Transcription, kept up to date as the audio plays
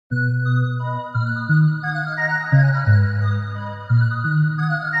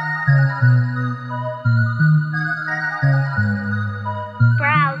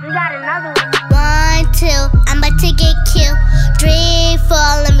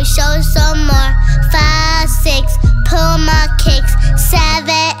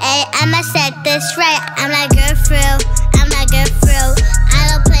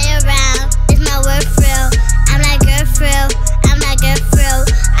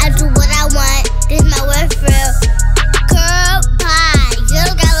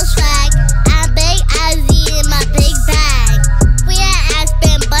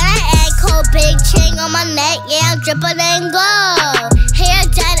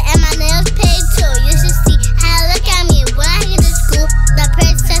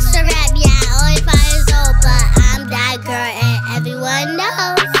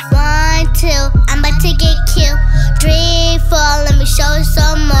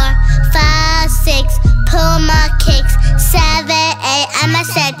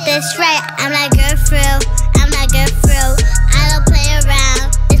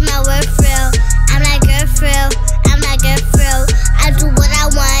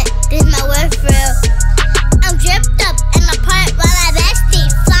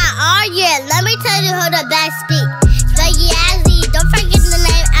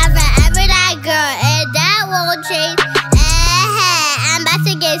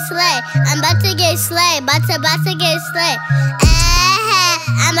get slayed. I'm about to get slayed. About to get slayed.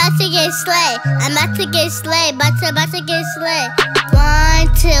 I'm about to get slayed. I'm about to get slayed. About to get slayed.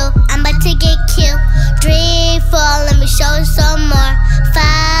 1, 2, I'm about to get killed. 3, 4, let me show you some more.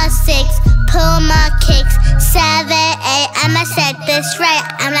 5, 6, pull my kicks. 7, 8, I'ma set this right.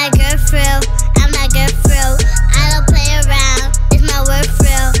 I'm like,